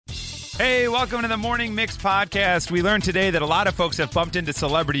Hey, welcome to the Morning Mix podcast. We learned today that a lot of folks have bumped into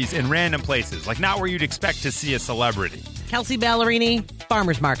celebrities in random places, like not where you'd expect to see a celebrity. Kelsey Ballerini,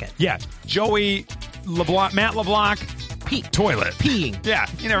 farmer's market. Yeah, Joey LeBlanc, Matt LeBlanc, toilet. Peeing. Yeah,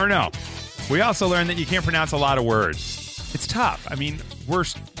 you never know. We also learned that you can't pronounce a lot of words. It's tough. I mean,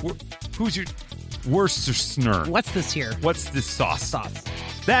 who's your Worcestershire? What's this here? What's this sauce?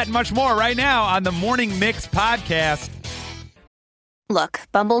 That and much more right now on the Morning Mix podcast. Look,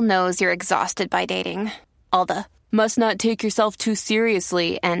 Bumble knows you're exhausted by dating. All the, must not take yourself too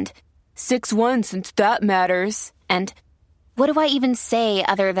seriously, and 6'1" since that matters, and what do I even say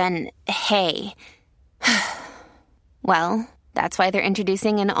other than, hey? Well, that's why they're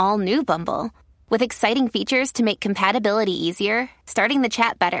introducing an all-new Bumble, with exciting features to make compatibility easier, starting the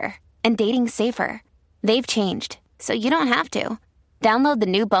chat better, and dating safer. They've changed, so you don't have to. Download the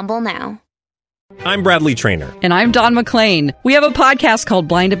new Bumble now. I'm Bradley Trainer. And I'm Don McClain. We have a podcast called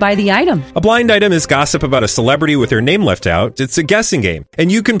Blinded by the Item. A blind item is gossip about a celebrity with their name left out. It's a guessing game,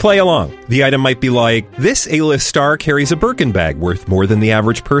 and you can play along. The item might be like, this A-list star carries a Birkin bag worth more than the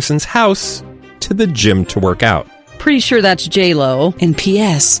average person's house to the gym to work out. Pretty sure that's J-Lo. And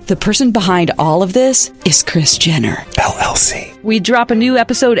P.S. the person behind all of this is Kris Jenner, LLC. We drop a new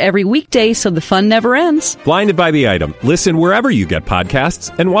episode every weekday so the fun never ends. Blinded by the Item. Listen wherever you get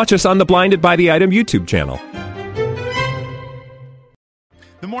podcasts and watch us on the Blinded by the Item YouTube channel.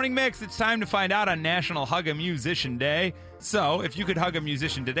 The Morning Mix, it's time to find out on National Hug a Musician Day. So, if you could hug a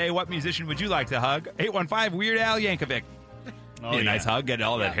musician today, what musician would you like to hug? 815 Weird Al Yankovic. Be a nice hug. Get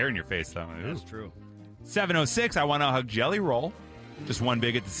all that hair in your face, though. That's true. 706, I want to hug Jelly Roll. Just won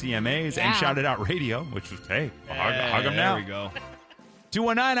big at the CMAs and shouted out radio, which was, hey, hug him now. There we go.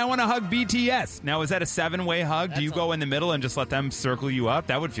 219, I want to hug BTS. Now, is that a 7-way hug? Do you go in the middle and just let them circle you up?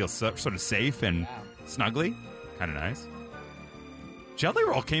 That would feel sort of safe and snuggly. Kind of nice. Jelly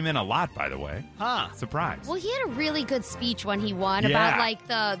Roll came in a lot, by the way. Surprise. Well, he had a really good speech when he won about like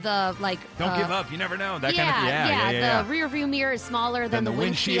the don't give up. You never know. That kind of The rear view mirror is smaller than the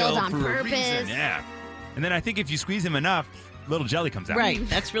windshield on purpose. Yeah. And then I think if you squeeze him enough, little jelly comes out. Right.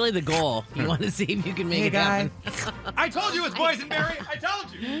 That's really the goal. You want to see if you can make it happen. I told you it's boysenberry. I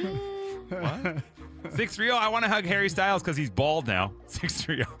told you. What? 630, I want to hug Harry Styles because he's bald now.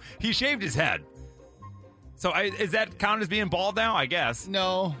 630. He shaved his head. So is that count as being bald now? I guess.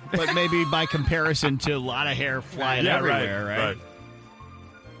 No, but maybe by comparison to a lot of hair flying everywhere, right?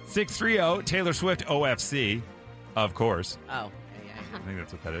 630, Taylor Swift OFC, of course. Oh, I think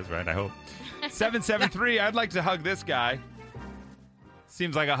that's what that is, right? I hope. 773, I'd like to hug this guy.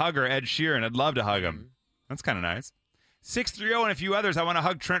 Seems like a hugger, Ed Sheeran. I'd love to hug him. That's kind of nice. 630 and a few others, I want to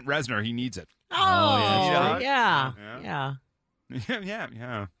hug Trent Reznor. He needs it. Oh, yeah.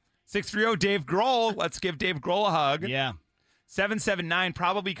 630, Dave Grohl. Let's give Dave Grohl a hug. Yeah. 779,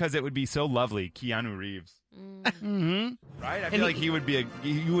 probably because it would be so lovely. Keanu Reeves. Mm-hmm. Right? I feel like you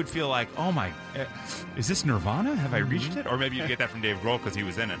would feel like, oh my, is this Nirvana? Have I reached it? Or maybe you get that from Dave Grohl because he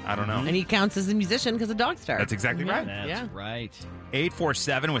was in it. I don't know. And he counts as a musician because of Dog Star. That's exactly right. That's right.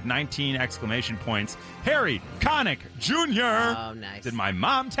 847 with 19 exclamation points. Harry Connick Jr. Oh, nice. Did my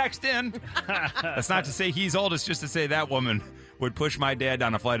mom text in? That's not to say he's old. It's just to say that woman would push my dad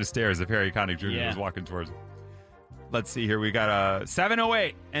down a flight of stairs if Harry Connick Jr. was walking towards him. Let's see here. We got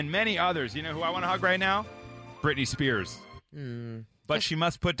 708 and many others. You know who I want to hug right now? Britney Spears. But she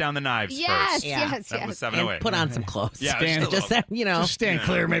must put down the knives first. Yes. That was 708. And put on some clothes. Yeah, Just stand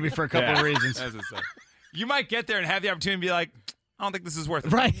clear maybe for a couple of reasons. You might get there and have the opportunity to be like, I don't think this is worth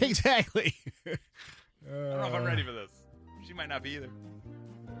it. Right, exactly. I don't know if I'm ready for this. She might not be either.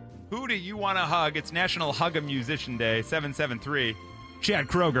 Who do you want to hug? It's National Hug a Musician Day, 773. Chad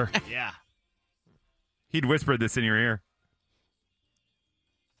Kroeger. Yeah. He'd whispered this in your ear.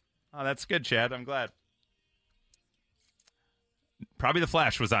 Oh, that's good, Chad. I'm glad. Probably the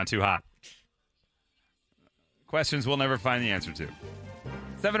flash was on too hot. Questions we'll never find the answer to.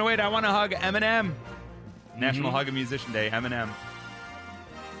 708, I want to hug Eminem. National Hug a Musician Day, Eminem.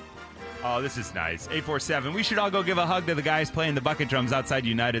 Oh, this is nice. 847, we should all go give a hug to the guys playing the bucket drums outside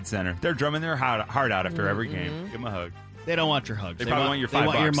United Center. They're drumming their heart out after every game. Give them a hug. They don't want your hugs. They probably want your $5. They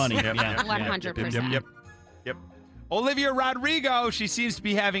want your money. Yep, yeah. 100%. Yep. Olivia Rodrigo, she seems to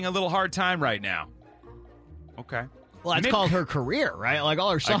be having a little hard time right now. Okay. Well, that's called her career, right? Like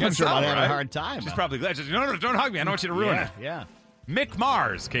all her songs are about having a hard time. She's probably glad. She's like, no, don't hug me. I don't want you to ruin it. Yeah. Mick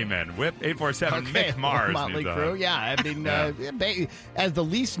Mars came in. Whip 847. Mick Mars. Motley Crue. Yeah, I mean, as the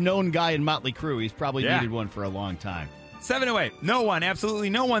least known guy in Motley Crue, he's probably needed one for a long time. 708. No one,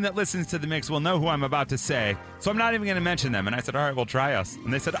 absolutely no one that listens to the mix will know who I'm about to say. So I'm not even going to mention them. And I said, all right, well, try us.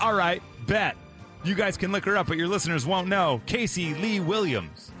 And they said, all right, bet. You guys can look her up, but your listeners won't know. Casey Lee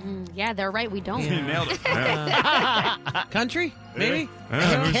Williams. Yeah, they're right. We don't. You nailed it. Yeah. Country? Maybe?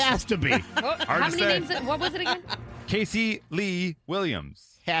 It has to be. How many names? What was it again? Casey Lee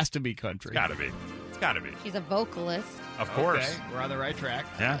Williams. Has to be country. It's got to be. It's got to be. She's a vocalist. Of course. Okay, we're on the right track.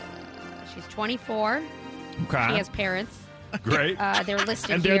 Yeah. She's 24. Okay. She has parents. Great. They're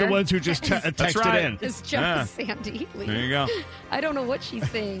listed And they're here. the ones who just texted right. in. It's Joe Yeah. Sandy. There you go. I don't know what she's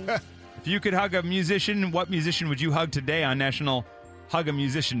saying. If you could hug a musician, what musician would you hug today on National Hug a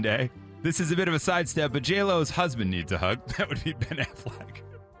Musician Day? This is a bit of a sidestep, but J-Lo's husband needs a hug. That would be Ben Affleck.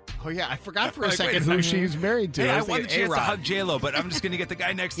 Oh, yeah. I forgot for a Like, wait a second who second. she's married to. Hey, I was want the thinking chance to A-Rod. hug J-Lo, but I'm just going to get the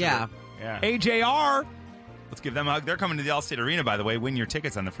guy next to Yeah. her. Yeah. AJR. Let's give them a hug. They're coming to the Allstate Arena, by the way. Win your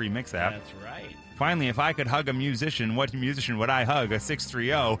tickets on the free Mix app. That's right. Finally, if I could hug a musician, what musician would I hug? A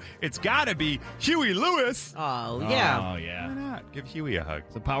 630. It's got to be Huey Lewis. Oh, yeah. Oh, Why yeah. not? Give Huey a hug.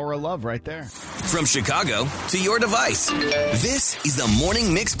 It's the power of love right there. From Chicago to your device, this is the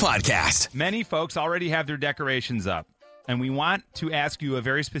Morning Mix Podcast. Many folks already have their decorations up, and we want to ask you a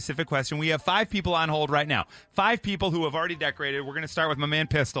very specific question. We have 5 people on hold right now. 5 people who have already decorated. We're going to start with my man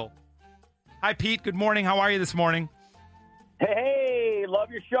Pistol. Hi, Pete. Good morning. How are you this morning? Hey,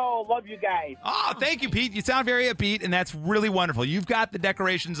 love your show. Love you guys. Oh, thank you, Pete. You sound very upbeat, and that's really wonderful. You've got the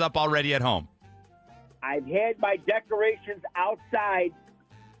decorations up already at home. I've had my decorations outside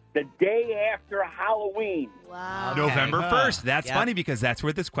the day after Halloween. Wow. November 1st. That's Yep. funny because that's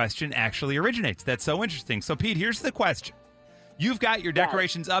where this question actually originates. That's so interesting. So, Pete, here's the question. You've got your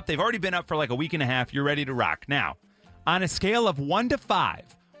decorations up. They've already been up for like a week and a half. You're ready to rock. Now, on a scale of 1 to 5,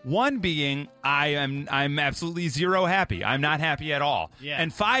 1 being I'm absolutely zero happy. I'm not happy at all. Yeah.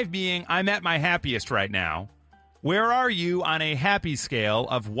 And 5 being I'm at my happiest right now. Where are you on a happy scale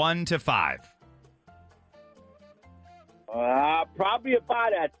of 1 to 5? Probably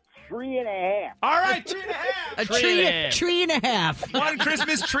about a 3.5. All right, 3.5. A tree and a half. One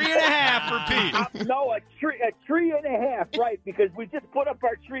Christmas tree and a half for Pete. No, a 3.5, right? Because we just put up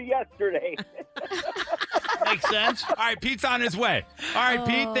our tree yesterday. Makes sense. All right, Pete's on his way. All right,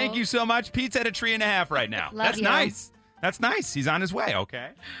 Pete, thank you so much. Pete's at a 3.5 right now. Love That's you. nice. That's nice. He's on his way, okay?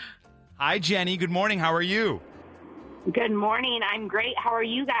 Hi, Jenny. Good morning. How are you? Good morning. I'm great. How are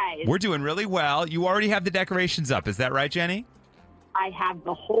you guys? We're doing really well. You already have the decorations up. Is that right, Jenny? I have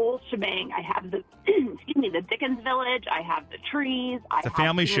the whole shebang. I have the, excuse me, the Dickens Village. I have the trees. It's a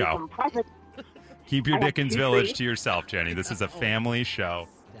family even show. some presents. Keep your I have Dickens 2 Village trees. to yourself, Jenny. This is a family show.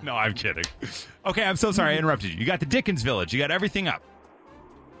 No, I'm kidding. Okay, I'm so sorry I interrupted you. You got the Dickens Village. You got everything up.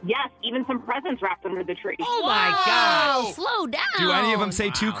 Yes, even some presents wrapped under the tree. Oh, my God. Oh, slow down. Do any of them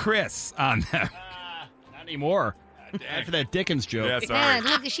say to Chris on them? Not anymore. After that Dickens joke. Yeah, sorry. Yeah,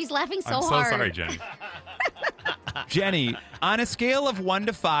 look, she's laughing so I'm so hard. sorry, Jenny. Jenny, on a scale of 1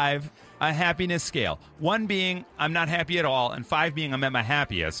 to 5, a happiness scale, 1 being I'm not happy at all, and 5 being I'm at my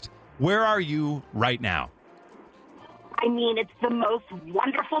happiest, where are you right now? I mean, it's the most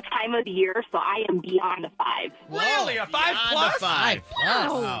wonderful time of the year, so I am beyond a 5. Really? A 5 Beyond plus? a 5.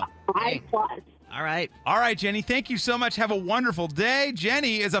 Wow. 5 plus. All right. All right, Jenny, thank you so much. Have a wonderful day.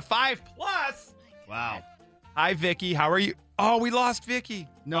 Jenny is a 5 plus. Wow. Hi, Vicky. How are you? Oh, we lost Vicky.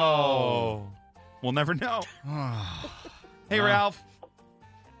 No. We'll never know. Hey, Ralph.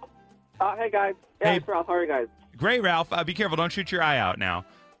 Hey, guys. Yeah, Hey. it's Ralph. How are you guys? Great, Ralph. Be careful. Don't shoot your eye out now.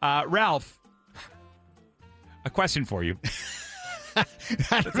 Ralph, a question for you.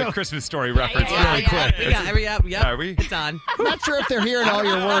 That's a Christmas Story reference. yeah, really yeah. quick. Yep. Are we? It's on. I'm not sure if they're hearing all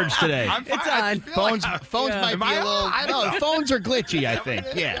your words today. I'm fine. It's I on. feel Phones like- might Am be I a little. on? I don't No, know. phones are glitchy, I think.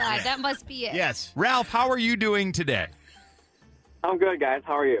 Yeah, Yeah. that must be it. Yes. Ralph, how are you doing today? I'm good, guys.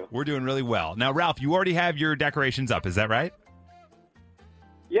 How are you? We're doing really well. Now, Ralph, you already have your decorations up. Is that right?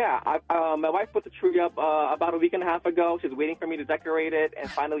 Yeah, my wife put the tree up about a week and a half ago. She's waiting for me to decorate it,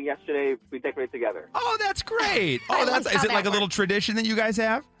 and finally yesterday we decorated together. Oh, that's great. Oh, like that's how is it that like a little works. tradition that you guys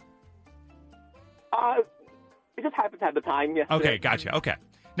have? It just happened to have the time yesterday. Okay, gotcha. Okay.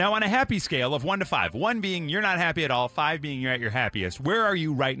 Now, on a happy scale of 1 to 5, 1 being you're not happy at all, 5 being you're at your happiest, where are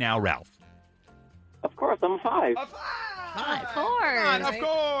you right now, Ralph? Of course, I'm a 5. Of course. Of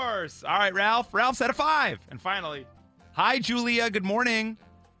course. All right, Ralph. Ralph's at a 5. And finally, hi, Julia. Good morning.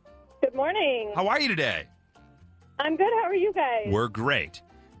 Good morning. How are you today? I'm good. How are you guys? We're great.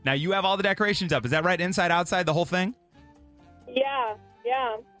 Now, you have all the decorations up. Is that right? Inside, outside, the whole thing? Yeah.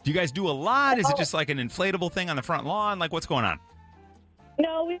 Do you guys do a lot? Is it just like an inflatable thing on the front lawn? Like, what's going on?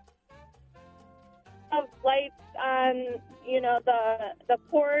 No, we have lights on, the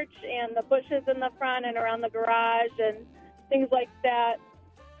porch and the bushes in the front and around the garage and things like that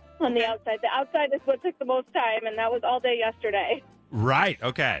on the outside. The outside is what took the most time, and that was all day yesterday. Right.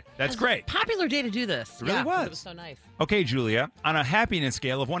 Okay. That's great. Popular day to do this. It really was. It was so nice. Okay, Julia, on a happiness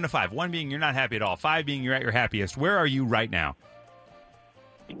scale of 1 to 5, 1 being you're not happy at all, 5 being you're at your happiest, where are you right now?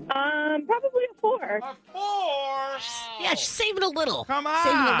 Probably a 4. A 4? Yeah, she's saving a little. Come on.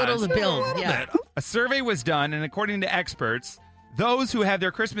 Saving a little to Just build. a little Yeah. bit. A survey was done, and according to experts, those who have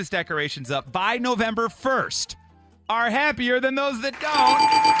their Christmas decorations up by November 1st are happier than those that don't.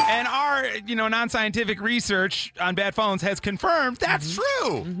 And our, non-scientific research on bad phones has confirmed that's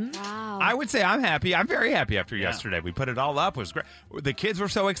true. Wow. I would say I'm happy. I'm very happy after yesterday. We put it all up. It was great. The kids were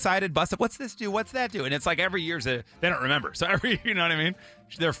so excited. Busted. What's this do? What's that do? And it's like every year's they don't remember. So you know what I mean?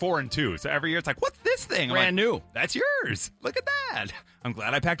 They're 4 and 2. So every year it's like, what's this thing? I'm Brand like, new. That's yours. Look at that. I'm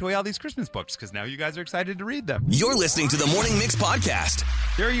glad I packed away all these Christmas books because now you guys are excited to read them. You're listening to the Morning Mix podcast.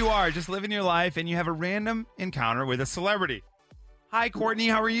 There you are, just living your life, and you have a random encounter with a celebrity. Hi, Courtney.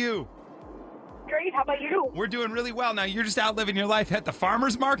 How are you? Great. How about you? We're doing really well. Now, you're just out living your life at the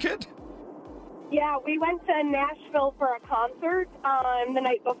farmer's market? Yeah, we went to Nashville for a concert the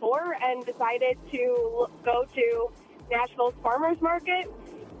night before and decided to go to Nashville's farmer's market.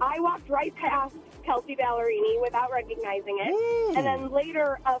 I walked right past Kelsey Ballerini without recognizing it. Ooh. And then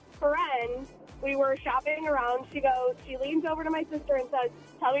later, a friend, we were shopping around. She leans over to my sister and says,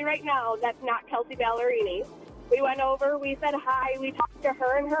 "Tell me right now, that's not Kelsey Ballerini." We went over, we said hi, we talked to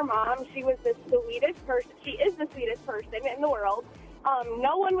her and her mom. She was the sweetest person. She is the sweetest person in the world.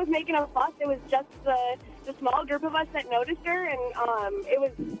 No one was making a fuss. It was just the small group of us that noticed her, and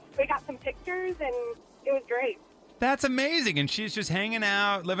we got some pictures, and it was great. That's amazing. And she's just hanging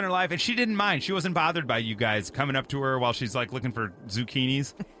out, living her life, and she didn't mind. She wasn't bothered by you guys coming up to her while she's like looking for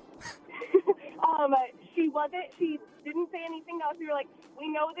zucchinis. She wasn't. She didn't say anything else. We were like, "We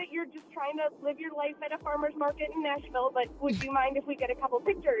know that you're just trying to live your life at a farmer's market in Nashville, but would you mind if we get a couple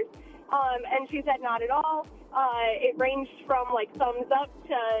pictures?" And she said, "Not at all." It ranged from like thumbs up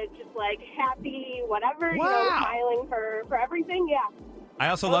to just like happy, whatever, smiling for everything. Yeah. I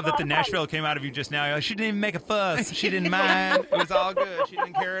also love that the Nashville came out of you just now. She didn't even make a fuss. She didn't mind. It was all good. She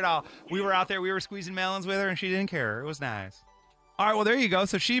didn't care at all. We were out there. We were squeezing melons with her, and she didn't care. It was nice. All right, well, there you go.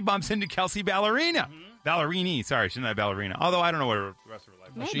 So she bumps into Kelsey Ballerini. Ballerini. Sorry, she's not a ballerina. Although I don't know what the rest of her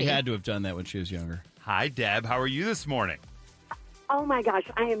life was. She had to have done that when she was younger. Hi, Deb. How are you this morning? Oh, my gosh.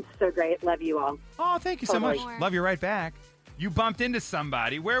 I am so great. Love you all. Oh, thank you so much. Love you right back. You bumped into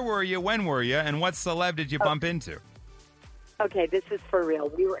somebody. Where were you? When were you? And what celeb did you bump into? Okay, this is for real.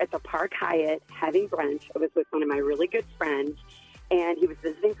 We were at the Park Hyatt having brunch. I was with one of my really good friends, and he was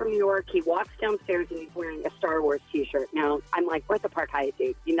visiting from New York. He walks downstairs, and he's wearing a Star Wars T-shirt. Now, I'm like, we're at the Park Hyatt,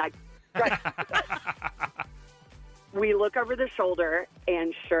 dude. You're not... We look over the shoulder,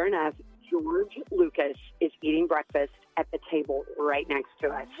 and sure enough, George Lucas is eating breakfast at the table right next to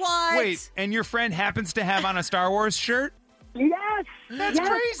us. What? Wait, and your friend happens to have on a Star Wars shirt? Yes. That's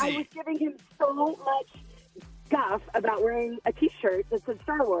crazy. I was giving him so much guff about wearing a T-shirt that said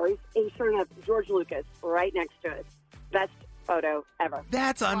Star Wars, and sure enough, George Lucas right next to us. Best photo ever.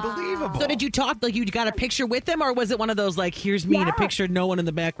 That's unbelievable. So did you talk, like you got a picture with him, or was it one of those like, here's me in a picture, no one in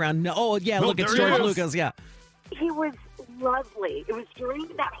the background? No, oh, yeah, look, it's George Lucas, yeah. He was lovely. It was during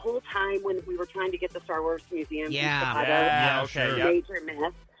that whole time when we were trying to get the Star Wars Museum in Chicago. Yeah, okay, yep. Major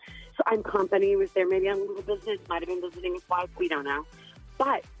mess. So I'm company was there maybe on a little business, might have been visiting his wife, we don't know.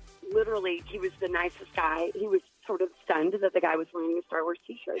 But literally, he was the nicest guy. He was sort of stunned that the guy was wearing a Star Wars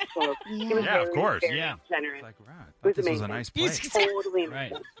T-shirt. So he was very, of course. very generous. Like, wow, it was this amazing. was a nice place. Totally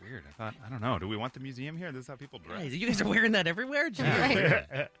Right. Weird. I don't know. Do we want the museum here? This is how people dress. Hey, you guys are wearing that everywhere?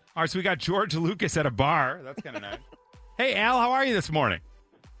 Yeah. All right, so we got George Lucas at a bar. That's kind of nice. Hey, Al, how are you this morning?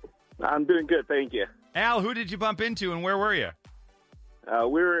 I'm doing good, thank you. Al, who did you bump into and where were you?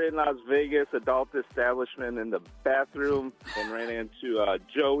 We were in Las Vegas, adult establishment, in the bathroom, and ran into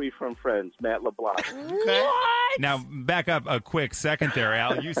Joey from Friends, Matt LeBlanc. Okay. What? Now, back up a quick second there,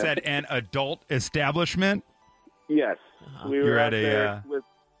 Al. You said an adult establishment? Yes. We were You're out at there with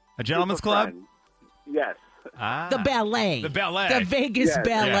a gentleman's with club? friends. Yes. Ah. The ballet. The ballet. The Vegas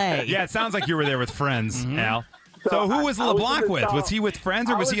ballet. Yeah, it sounds like you were there with friends, Al. So So who was I was LeBlanc in the with? stall. Was he with friends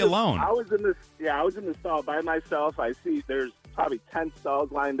or was he in- alone? I was in the stall by myself. I see there's probably 10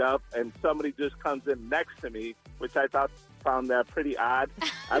 stalls lined up, and somebody just comes in next to me, which I found that pretty odd.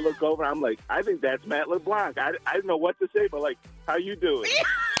 I look over, I'm like, I think that's Matt LeBlanc. I didn't know what to say, but like, how you doing?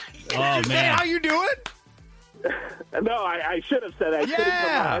 Did you say how you doing? No, I should have said I couldn't come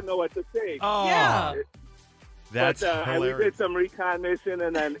out. I didn't know what to say. Oh. Yeah. That's and we hilarious. did some recognition,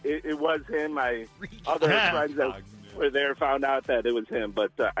 and then it was him. My other friends that were there found out that it was him,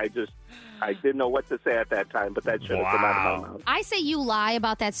 but I didn't know what to say at that time, but that should have come out of my mouth. I say you lie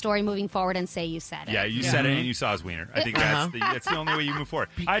about that story moving forward and say you said it. Yeah, you said it and you saw his wiener. I think that's the only way you move forward.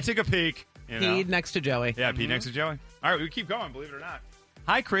 I took a peek. Peed next to Joey. Yeah, peed next to Joey. All right, we keep going, believe it or not.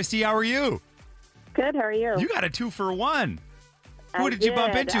 Hi, Christy. How are you? Good. How are you? You got a 2-for-1. Who did you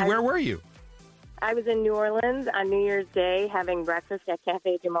bump into? Where were you? I was in New Orleans on New Year's Day having breakfast at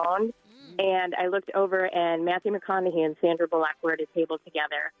Cafe Du Monde, and I looked over and Matthew McConaughey and Sandra Bullock were at a table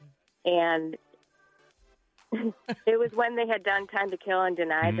together. And it was when they had done Time to Kill and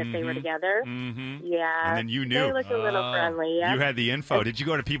denied that they were together. Mm-hmm. Yeah. And then you knew. They looked a little friendly, yeah. You had the info. Did you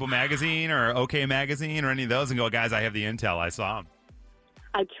go to People Magazine or OK Magazine or any of those and go, guys, I have the intel. I saw them.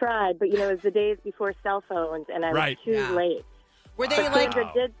 I tried, but, it was the days before cell phones, and I was too late. Were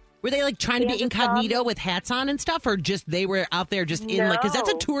they trying to be incognito with hats on and stuff, or just they were out there just in because that's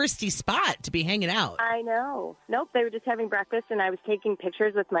a touristy spot to be hanging out? I know. Nope, they were just having breakfast, and I was taking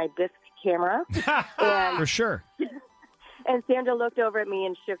pictures with my disc camera. And, for sure. And Sandra looked over at me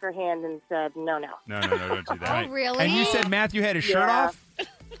and shook her hand and said, No, don't do that. Oh, really? And you said Matthew had his shirt off?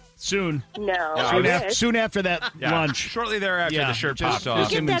 Soon. No. Soon after that lunch. Shortly thereafter, the shirt popped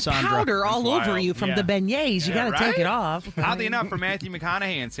off. You get that powder all over you from the beignets. You got to take it off. Oddly enough, for Matthew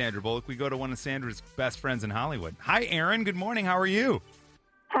McConaughey and Sandra Bullock, we go to one of Sandra's best friends in Hollywood. Hi, Aaron. Good morning. How are you?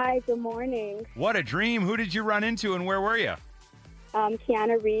 Hi, good morning. What a dream. Who did you run into and where were you?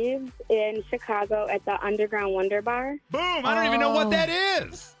 Keanu Reeves in Chicago at the Underground Wonder Bar. Boom! I don't even know what that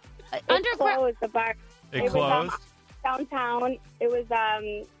is. It closed, the bar. It closed? Downtown. It was,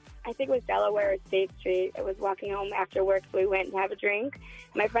 I think it was Delaware or State Street. I was walking home after work, so we went and have a drink.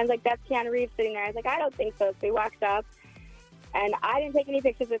 My friend's like, that's Keanu Reeves sitting there. I was like, I don't think so. So we walked up, and I didn't take any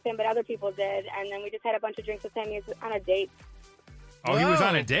pictures with him, but other people did. And then we just had a bunch of drinks with him. He was on a date. Oh, he was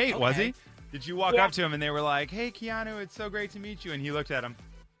on a date, was he? Did you walk up to him and they were like, hey, Keanu, it's so great to meet you? And he looked at him.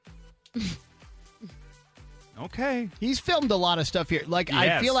 Okay. He's filmed a lot of stuff here. Like,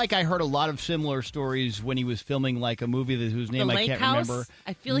 I feel like I heard a lot of similar stories when he was filming like a movie whose name I can't remember.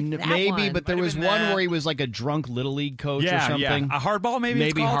 I feel like that maybe, one. but there was one where he was like a drunk Little League coach or something. Yeah. A hardball, maybe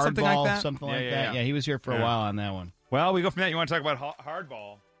it's called, something like that. Something like that. Yeah, he was here for a while on that one. Well, we go from that. You want to talk about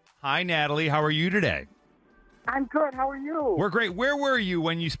hardball. Hi, Natalie. How are you today? I'm good. How are you? We're great. Where were you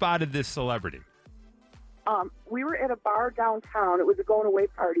when you spotted this celebrity? We were at a bar downtown. It was a going-away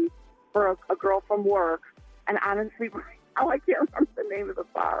party for a girl from work. And honestly, I can't remember the name of the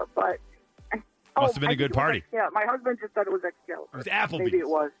bar, but... Must have been a good party. Yeah, my husband just said it was Excalibur. It was Applebee's. Maybe it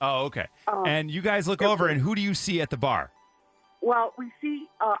was. Oh, okay. And you guys look over, and who do you see at the bar? Well, we see...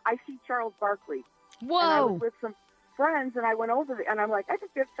 I see Charles Barkley. Whoa! And I was with some friends, and I went over there, and I'm like, I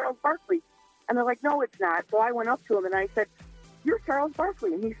think that's Charles Barkley. And they're like, no, it's not. So I went up to him, and I said, you're Charles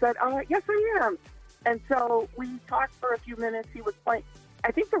Barkley. And he said, yes, I am. And so we talked for a few minutes. He was playing...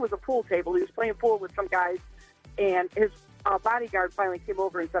 I think there was a pool table. He was playing pool with some guys, and his bodyguard finally came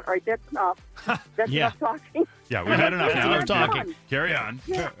over and said, all right, that's enough. That's enough talking. Yeah, we've had enough now. Enough talking. Carry on.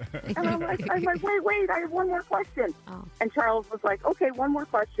 Yeah. And I'm like, wait, I have one more question. Oh. And Charles was like, okay, one more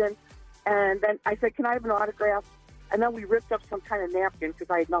question. And then I said, can I have an autograph? And then we ripped up some kind of napkin because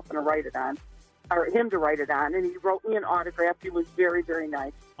I had nothing to write it on, or him to write it on. And he wrote me an autograph. He was very, very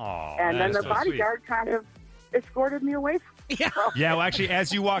nice. Aww, and then the bodyguard kind of escorted me away. Yeah, well, actually,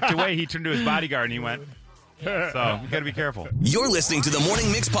 as you walked away, he turned to his bodyguard and he went, so you got to be careful. You're listening to the Morning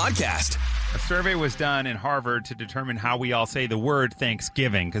Mix podcast. A survey was done in Harvard to determine how we all say the word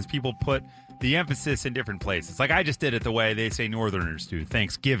Thanksgiving, because people put the emphasis in different places. Like I just did it the way they say Northerners do,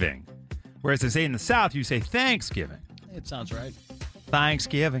 Thanksgiving. Whereas they say in the South, you say Thanksgiving. It sounds right.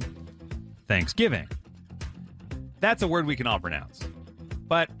 Thanksgiving. Thanksgiving. That's a word we can all pronounce.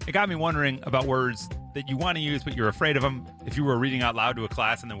 But it got me wondering about words that you want to use, but you're afraid of them. If you were reading out loud to a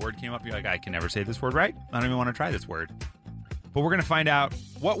class and the word came up, you're like, I can never say this word right. I don't even want to try this word. But we're going to find out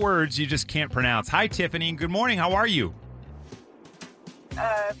what words you just can't pronounce. Hi, Tiffany. Good morning. How are you?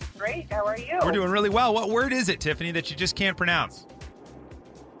 Great. How are you? We're doing really well. What word is it, Tiffany, that you just can't pronounce?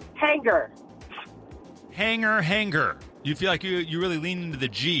 Hanger. Hanger. You feel like you really lean into the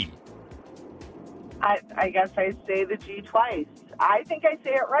G. I guess I say the G twice. I think I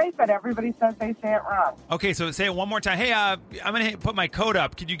say it right, but everybody says they say it wrong. Okay, so say it one more time. Hey, I'm going to put my coat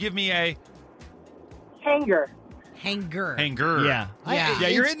up. Could you give me a... Hanger. Yeah. Yeah,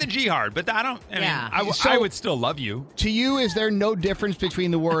 you're in the G hard, but I don't... I would still love you. To you, is there no difference between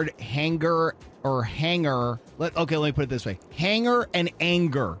the word hanger or hanger? Let me put it this way. Hanger and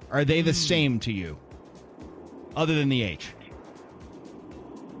anger, are they the same to you? Other than the H?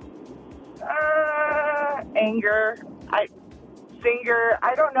 Anger. Singer.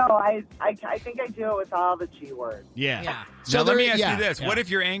 I don't know. I think I do it with all the G words. Yeah. So let me ask you this. What if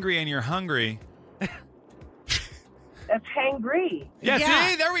you're angry and you're hungry? That's hangry. Yeah,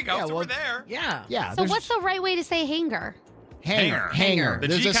 see? There we go. So we're there. Yeah. So what's the right way to say hanger? Hanger. The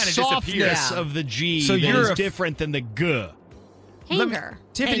There's G a kinda softness disappears. of the G So that you're is a- different than the G. Hanger.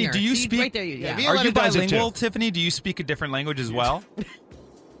 Tiffany, Hanger. do you See, speak? right there, yeah. Are Violetta you does it, bilingual, too. Tiffany? Do you speak a different language as well?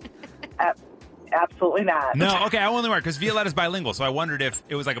 Absolutely not. No. Okay, I only wonder because Violetta's bilingual, so I wondered if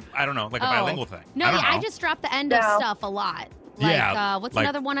it was like a bilingual thing. No, I don't I know. just drop the end of stuff a lot. Like, Yeah, what's like-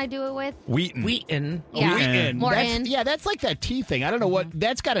 another one I do it with? Wheaton. Yeah. Wheaton. Morton. That's like that T thing. I don't know what.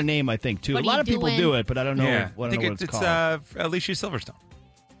 That's got a name, I think, too. What a lot are of you people doing? do it, but I don't know Yeah, what, I think it's it's called. Alicia Silverstone.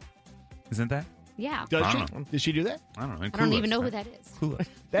 Isn't that? Yeah. Does I she? don't know. Did she do that? I don't know. I don't even know who that is. Clueless.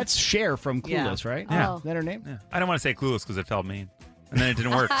 That's Cher from Yeah. Clueless, right? Yeah. Is that her name? Yeah. I don't want to say Clueless because it felt mean, and then it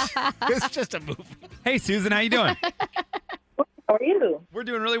didn't work. It's just a movie. Hey, Susan, how you doing? How are you? We're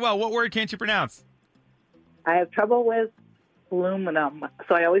doing really well. What word can't you pronounce? I have trouble with aluminum,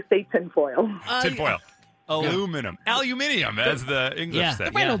 so I always say tinfoil. Tinfoil. Aluminum. Aluminium, as the English said.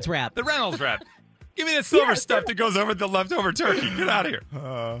 The Reynolds wrap. The Reynolds wrap. Give me the silver stuff that goes over the leftover turkey. Get out of here.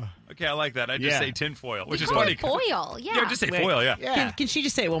 Okay, I like that. I just say tinfoil, which is Call funny. it foil. Yeah. Yeah, just say foil, yeah. Can she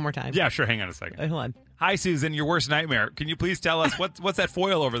just say it one more time? Yeah, sure. Hang on a second. Hold on. Hi, Susan. Your worst nightmare. Can you please tell us what's that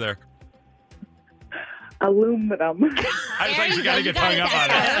foil over there? Aluminum. I just like you got to get hung up on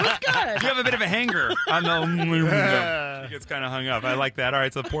it. You have a bit of a hanger on the aluminum. She gets kind of hung up. I like that. All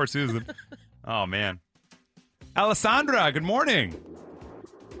right, so poor Susan. Oh, man. Alessandra, good morning.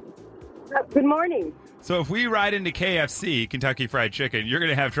 Good morning. So if we ride into KFC, Kentucky Fried Chicken, you're going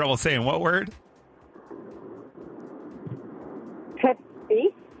to have trouble saying what word? Pepsi.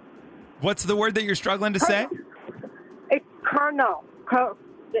 What's the word that you're struggling to say? It's Colonel.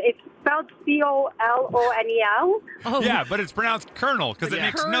 It's spelled Colonel. Oh. Yeah, but it's pronounced Colonel because it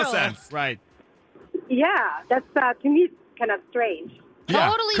makes no sense. Right. Yeah, that's to me it's kind of strange. Yeah,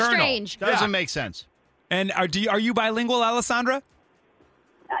 Totally Colonel. strange. Doesn't make sense. And are you bilingual, Alessandra?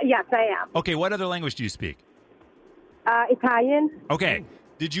 Yes, I am. Okay, what other language do you speak? Italian. Okay.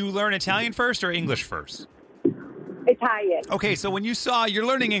 Did you learn Italian first or English first? Italian. Okay, so when you're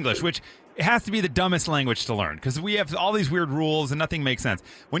learning English, which it has to be the dumbest language to learn because we have all these weird rules and nothing makes sense.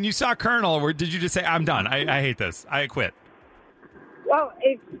 When you saw Colonel, did you just say, I'm done, I hate this, I quit? Well,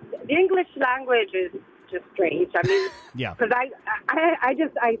 the English language is just strange. I mean, Yeah. because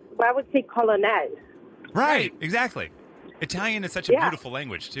I would say colonel. Right, exactly. Italian is such a beautiful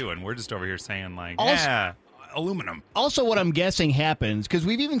language, too, and we're just over here saying, like, aluminum. Also, what I'm guessing happens, because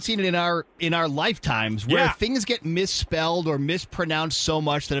we've even seen it in our lifetimes, where Yeah. things get misspelled or mispronounced so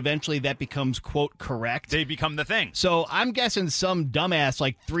much that eventually that becomes, quote, correct. They become the thing. So I'm guessing some dumbass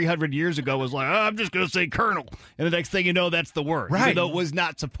like 300 years ago was like, I'm just going to say colonel. And the next thing you know, that's the word. Right. Even though it was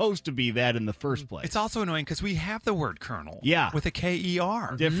not supposed to be that in the first place. It's also annoying because we have the word colonel. Yeah. With a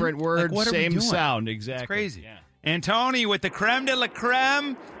K-E-R. Different Like, word, what are we same doing? sound. Exactly. It's crazy. Yeah. And Tony with the creme de la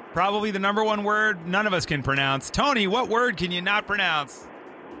creme, probably the number one word none of us can pronounce. Tony, what word can you not pronounce?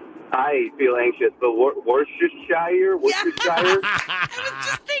 I feel anxious, but Worcestershire?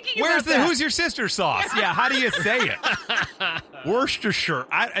 Who's your sister sauce? Yeah, how do you say it? Worcestershire.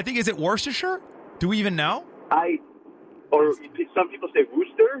 I think, is it Worcestershire? Do we even know? Or some people say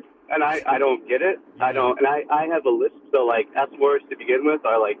Worcester, and I don't get it. I don't, and I have a list, so like S words to begin with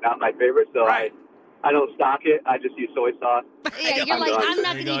are like not my favorite, so I don't stock it. I just use soy sauce. Yeah, you're like, I'm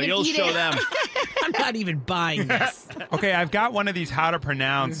not going to even You'll eat show it. them. I'm not even buying this. Okay, I've got one of these how to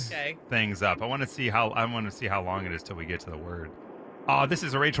pronounce things up. I want to see how long it is till we get to the word. Oh, this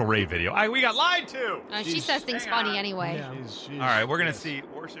is a Rachel Ray video. We got lied to. She says things funny anyway. All right, we're gonna see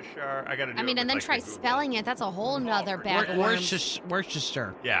Worcestershire. I got to do. I mean, it and then with, try like, the Google. spelling it. That's a whole nother bag of worms.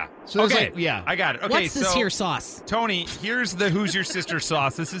 Worcestershire. Yeah. So there's okay. like- yeah. I got it. Okay. What's this here sauce? Tony, here's the Who's Your Sister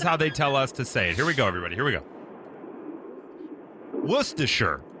sauce. This is how they tell us to say it. Here we go, everybody. Here we go.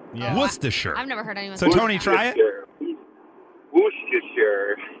 Worcestershire. Yeah. Worcestershire. I've never heard anyone So say Tony, that. try it.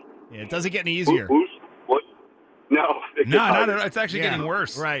 Worcestershire. Yeah, it doesn't get any easier. What? No. No. It's actually Yeah. getting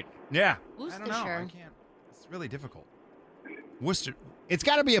worse. Right. Yeah. Worcestershire. It's really difficult. Worcester. It's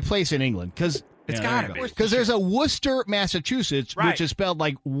got to be a place in England because It's gotta be. because there's a Worcester, Massachusetts, Right. which is spelled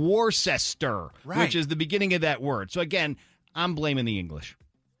like Worcester, Right. which is the beginning of that word. So again, I'm blaming the English.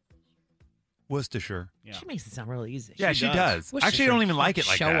 Worcestershire. She makes it sound really easy. Yeah, she does. Actually, I don't even like it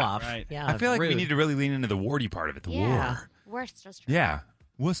like Show that. off. Right. Yeah, I feel like we rude. need to really lean into the warty part of it. The Yeah. war. Worcestershire. Yeah.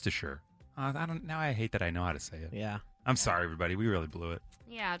 Worcestershire. I don't. Now I hate that I know how to say it. Yeah. I'm sorry, everybody. We really blew it.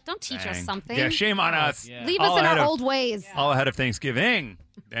 Yeah, don't teach us Dang. something. Yeah, shame on us. Leave All us in ahead our of- old ways. All ahead of Thanksgiving.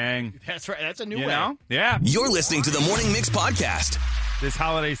 Dang. That's right. That's a new You way. know? Yeah. You're listening to the Morning Mix podcast. This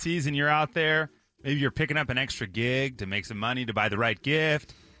holiday season, you're out there. Maybe you're picking up an extra gig to make some money to buy the right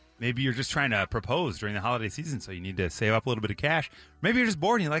gift. Maybe you're just trying to propose during the holiday season, so you need to save up a little bit of cash. Maybe you're just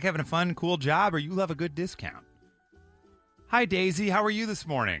bored and you like having a fun, cool job, or you love a good discount. Hi, Daisy. How are you this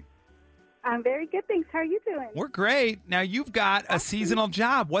morning? I'm very good, thanks. How are you doing? We're great. Now, you've got a seasonal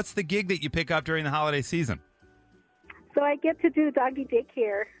job. What's the gig that you pick up during the holiday season? So I get to do doggy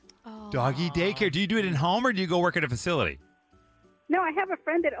daycare. Doggy daycare. Do you do it at home, or do you go work at a facility? No, I have a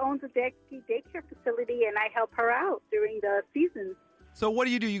friend that owns a doggy daycare facility, and I help her out during the season. So what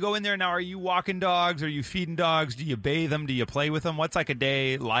do? You go in there now. Are you walking dogs? Are you feeding dogs? Do you bathe them? Do you play with them? What's like a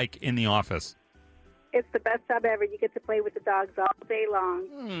day like in the office? It's the best job ever. You get to play with the dogs all day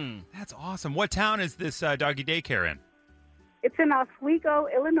long. That's awesome. What town is this doggy daycare in? It's in Oswego,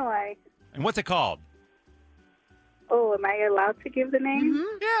 Illinois. And what's it called? Oh, am I allowed to give the name?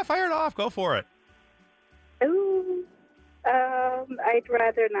 Yeah, fire it off. Go for it. Ooh, I'd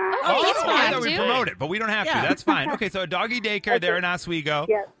rather not. I thought we promote it, but we don't have to. That's fine. Okay, so a doggy daycare there in Oswego.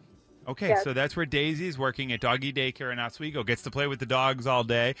 Yes. Okay, Yes. so that's where Daisy is working at doggy daycare in Oswego. Gets to play with the dogs all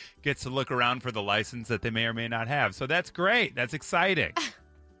day. Gets to look around for the license that they may or may not have. So that's great. That's exciting.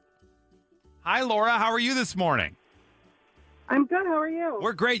 Hi, Laura. How are you this morning? I'm good. How are you?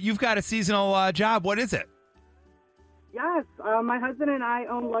 We're great. You've got a seasonal job. What is it? Yes. My husband and I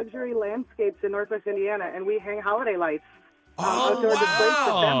own luxury landscapes in Northwest Indiana, and we hang holiday lights. Outdoor displays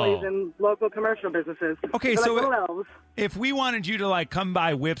for families and local commercial businesses. Okay, They're so like little elves. if we wanted you to like come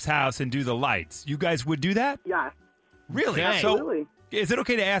by Whip's house and do the lights, you guys would do that? Yeah. Really? Absolutely. So is it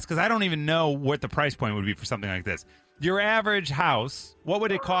okay to ask? Because I don't even know what the price point would be for something like this. Your average house, what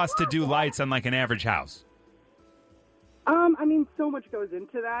would it cost to do lights on like an average house? I mean, so much goes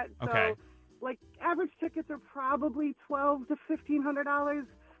into that. So, Okay. like, average tickets are probably $1,200 to $1,500.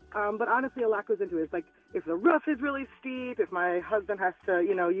 But honestly, a lot goes into it. It's like if the roof is really steep, if my husband has to,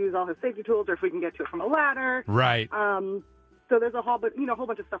 use all his safety tools, or if we can get to it from a ladder. Right. So there's a whole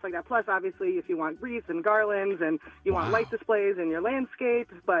bunch of stuff like that. Plus, obviously, if you want wreaths and garlands and you want light displays in your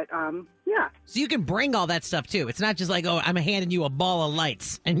landscape. But, yeah. So you can bring all that stuff, too. It's not just like, oh, I'm handing you a ball of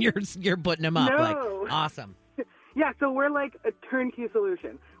lights and you're putting them up. No. Like, awesome. Yeah, so we're like a turnkey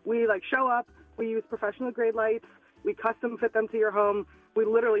solution. We like show up, we use professional grade lights, we custom fit them to your home. We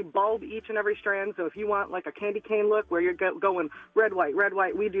literally bulb each and every strand. So if you want like a candy cane look where you're going red,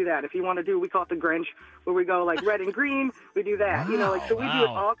 white, we do that. If you want to do, we call it the Grinch, where we go like red and green, we do that. So we do it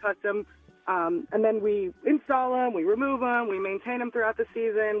all custom. And then we install them, we remove them, we maintain them throughout the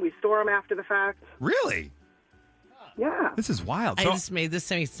season, we store them after the fact. Really? Yeah. This is wild. I So just made this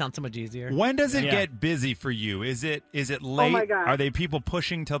sound so much easier. when does it get busy for you? Is it late? my gosh. Are they people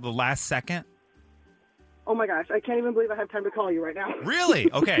pushing till the last second? Oh my gosh, I can't even believe I have time to call you right now. Really?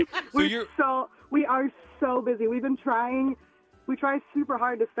 Okay. So we are so busy. We try super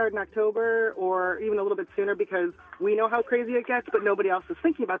hard to start in October or even a little bit sooner because we know how crazy it gets, but nobody else is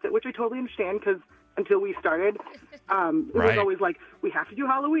thinking about that, which I totally understand because until we started, it was always like, we have to do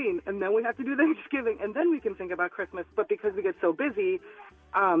Halloween and then we have to do Thanksgiving and then we can think about Christmas. But because we get so busy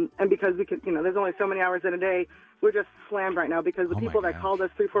and because we can, there's only so many hours in a day, we're just slammed right now because the people that called us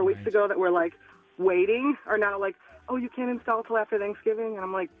 3-4 weeks ago that were like waiting are now like, oh, you can't install till after Thanksgiving. And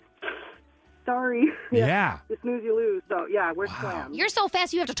I'm like, sorry. Yeah. You snooze, you lose. So, yeah, we're slammed. You're so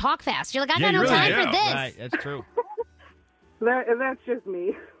fast, you have to talk fast. You're like, I got no time for this. Right, that's true. That's just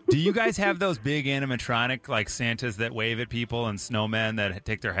me. Do you guys have those big animatronic like Santas that wave at people and snowmen that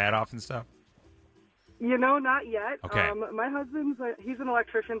take their hat off and stuff? Not yet. Okay. My husband's he's an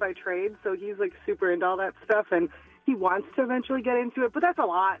electrician by trade, so he's like super into all that stuff, and he wants to eventually get into it. But that's a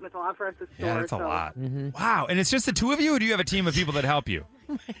lot, and it's a lot for us to store. Yeah, that's a so. lot. Wow. And it's just the two of you, or do you have a team of people that help you?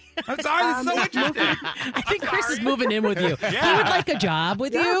 I'm sorry, it's so interesting. I think Chris is moving in with you. Yeah. He would like a job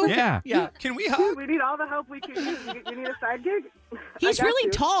with you. Yeah. Can we hug? We need all the help we can use. You need a side gig? He's I got really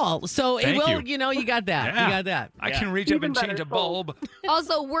you. tall, so it Thank will. you. You got that. Yeah. You got that. I can reach up Even and change better, a bulb.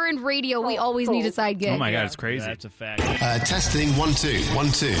 Also, we're in radio. We always need a side gig. Oh my God, it's crazy. That's a fact. Testing 1 2 1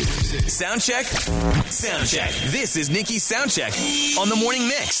 2. Sound check. Sound check. This is Nikki's Sound Check on the Morning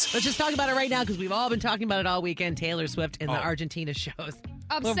Mix. Let's just talk about it right now because we've all been talking about it all weekend. Taylor Swift in the Argentina shows.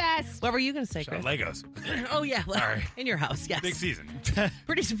 Obsessed. What were you going to say, Chris? Legos. Oh yeah, right. in your house. Yes. Big season.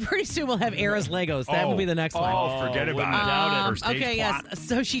 Pretty soon we'll have Era's Legos. That will be the next one. Oh, forget wouldn't about doubt it. it. Or stage Okay, plot. yes.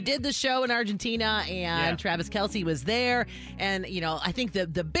 So she did the show in Argentina, and Travis Kelce was there. And I think the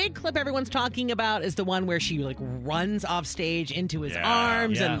big clip everyone's talking about is the one where she like runs off stage into his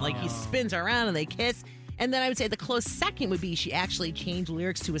arms, and like he spins around and they kiss. And then I would say the close second would be she actually changed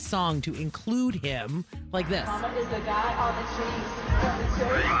lyrics to a song to include him like this. Karma is the guy on the Chiefs.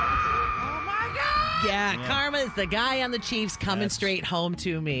 Oh my God! Yeah, Karma is the guy on the Chiefs coming straight home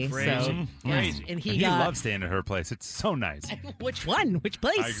to me. Crazy. So, Crazy. And he loves staying at her place. It's so nice. Which one? Which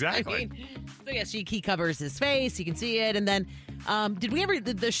place? Exactly. So yes, he covers his face. You can see it. And then, did we ever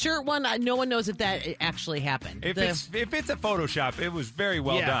the shirt one? No one knows if that actually happened. If it's a Photoshop, it was very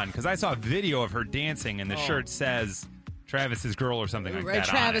well done because I saw a video of her dancing and the shirt says Travis's girl or something like that.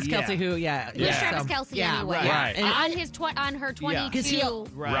 Travis on it. Kelce, who It was Travis Kelce anyway. Right. And on his on her 22.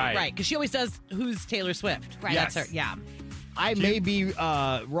 Right. Because she always does who's Taylor Swift. Right. That's her. Yeah. I may be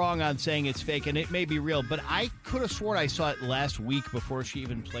wrong on saying it's fake, and it may be real, but I could have sworn I saw it last week before she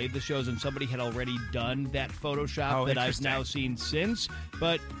even played the shows, and somebody had already done that Photoshop that I've now seen since.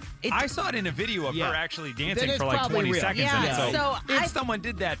 But I saw it in a video of her actually dancing Then for it's like 20 probably real. seconds. Yeah. And So if someone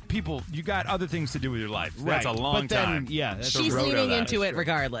did that, people, you got other things to do with your life. That's a long time. She's leaning into it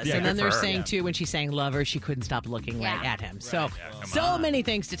regardless. Yeah, and then good they're for her. saying, too, when she sang Lover, she couldn't stop looking right at him. So many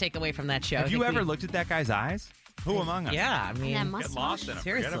things to take away from that show. Have you ever looked at that guy's eyes? Who among us? Yeah, I mean, get lost in it.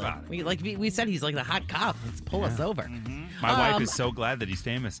 Seriously. Forget about it. We said he's like the hot cop. Let's pull us over. My wife is so glad that he's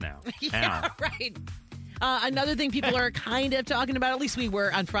famous now. Yeah, right. Another thing people are kind of talking about, at least we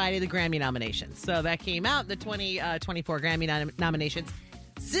were on Friday, the Grammy nominations. So that came out, the 2024 Grammy nominations.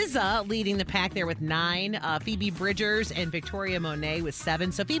 SZA leading the pack there with 9. Phoebe Bridgers and Victoria Monet with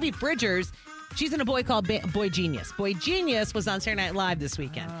 7. So Phoebe Bridgers, she's in a boy called Boy Genius. Boy Genius was on Saturday Night Live this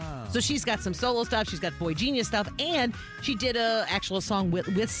weekend. So she's got some solo stuff. She's got Boy Genius stuff. And she did a actual song with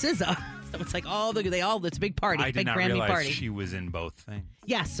SZA. So it's like it's a big party. I did big not Grammy realize party. she was in both things.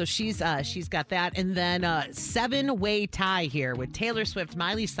 Yes, so she's got that. And then 7-way tie here with Taylor Swift,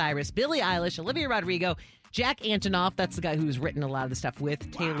 Miley Cyrus, Billie Eilish, Olivia Rodrigo, Jack Antonoff. That's the guy who's written a lot of the stuff with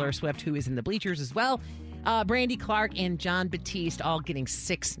Taylor Swift, who is in the bleachers as well. Brandy Clark and John Batiste all getting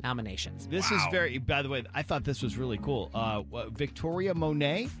 6 nominations. This is by the way, I thought this was really cool. Victoria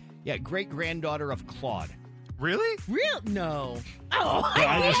Monet, great-granddaughter of Claude. Really? Real? No. Oh,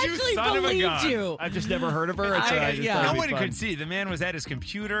 I actually believed you. I've just never heard of her. No one could see. The man was at his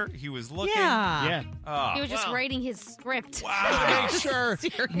computer. He was looking. Yeah. He was just writing his script. Make sure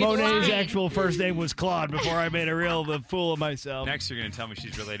Monet's actual first name was Claude before I made a real fool of myself. Next, you're going to tell me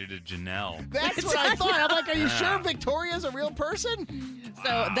she's related to Janelle. That's what I thought. I'm like, are you sure Victoria's a real person?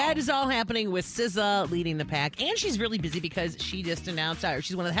 So that is all happening with SZA leading the pack. And she's really busy because she just announced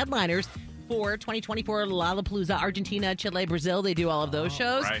she's one of the headliners for 2024 Lollapalooza, Argentina, Chile, Brazil. They do all of those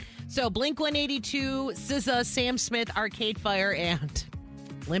shows. Right. So Blink-182, SZA, Sam Smith, Arcade Fire, and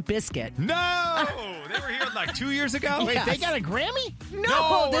Limp Bizkit. No! They were here like 2 years ago? Wait, they got a Grammy?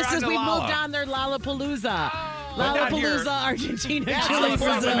 No, we're this is on we to Lolla. moved on their Lollapalooza. not here. Lollapalooza, Argentina, That's Chile, the point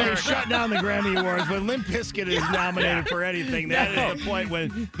when Brazil. they shut down the Grammy Awards. When Limp Bizkit is nominated for anything, that is the point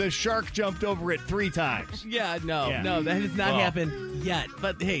when the shark jumped over it 3 times. Yeah, no, that has not happened yet.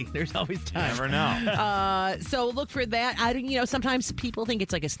 But hey, there's always time. Never know. So look for that. Sometimes people think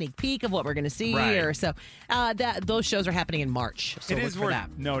it's like a sneak peek of what we're going to see, Right. or so. Those shows are happening in March. So It look is for worth that.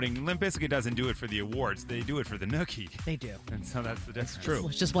 noting, Limp Bizkit doesn't do it for the awards. They do it for the nookie. They do. And so that's the difference. True.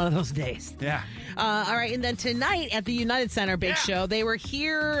 It's just one of those days. Yeah. All right, and then tonight at the United Center Big Show, they were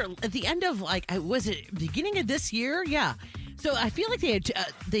here at the end of was it beginning of this year? Yeah. So I feel like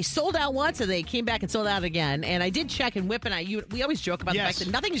they sold out once and they came back and sold out again. And I did check, and Whip and we always joke about the fact that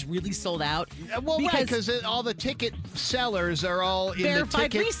nothing is really sold out. Well, because all the ticket sellers are all in the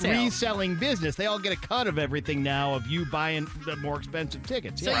Verified ticket resale. reselling business. They all get a cut of everything now of you buying the more expensive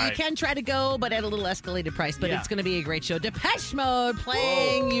tickets. So you can try to go, but at a little escalated price. But it's going to be a great show. Depeche Mode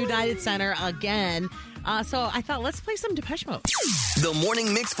playing United Center again. So I thought, let's play some Depeche Mode. The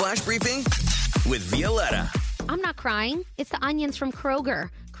Morning Mix Flash Briefing with Violetta. I'm not crying. It's the onions from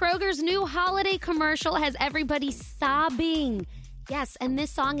Kroger. Kroger's new holiday commercial has everybody sobbing. Yes, and this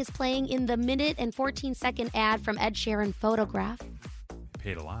song is playing in the 1 and 14-second ad from Ed Sheeran Photograph.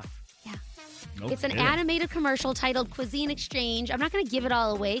 Paid a lot. Yeah. It's an animated commercial titled Cuisine Exchange. I'm not going to give it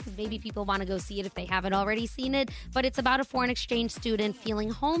all away because maybe people want to go see it if they haven't already seen it. But it's about a foreign exchange student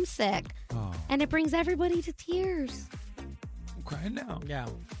feeling homesick. Oh. And it brings everybody to tears. I'm crying now. Yeah.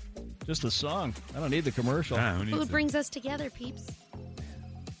 Just the song. I don't need the commercial. Yeah, who needs Food it? brings us together, peeps.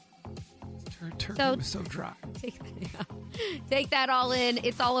 Her turkey was so dry. Take that all in.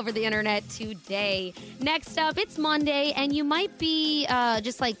 It's all over the internet today. Next up, it's Monday, and you might be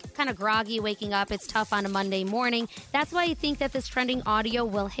just like kind of groggy waking up. It's tough on a Monday morning. That's why I think that this trending audio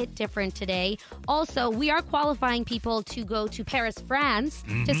will hit different today. Also, we are qualifying people to go to Paris, France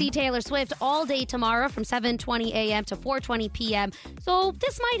to see Taylor Swift all day tomorrow from 7:20 a.m. to 4:20 p.m. So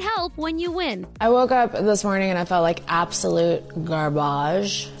this might help when you win. I woke up this morning and I felt like absolute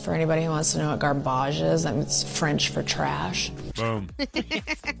garbage. For anybody who wants to know what garbage is, that means French for trash. Boom.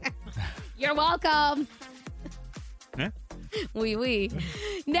 You're welcome. Yeah. Oui.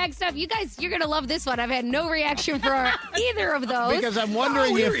 Next up, you guys, you're going to love this one. I've had no reaction for either of those. Because I'm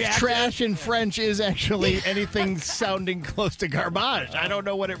wondering if trash in French is actually anything sounding close to garbage. I don't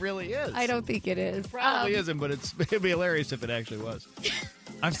know what it really is. I don't think it is. Probably isn't, but it'd be hilarious if it actually was.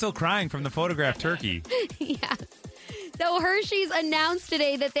 I'm still crying from the photographed turkey. Yeah. So Hershey's announced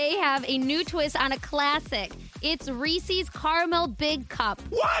today that they have a new twist on a classic. It's Reese's Caramel Big Cup.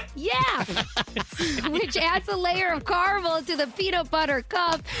 What? Yeah. Which adds a layer of caramel to the peanut butter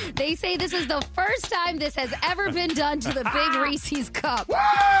cup. They say this is the first time this has ever been done to the big Reese's cup.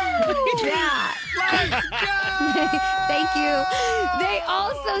 Yeah. Let's go! Thank you. They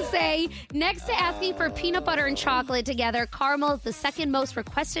also say, next to asking for peanut butter and chocolate together, caramel is the second most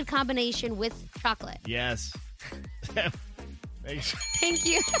requested combination with chocolate. Yes. Thank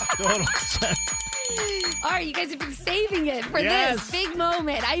you. Total. All right, you guys have been saving it for this big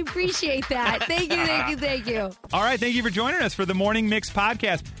moment. I appreciate that. Thank you. All right, thank you for joining us for the Morning Mix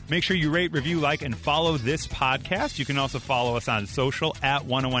podcast. Make sure you rate, review, like, and follow this podcast. You can also follow us on social at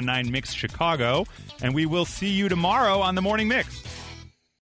 1019 Mix Chicago. And we will see you tomorrow on the Morning Mix.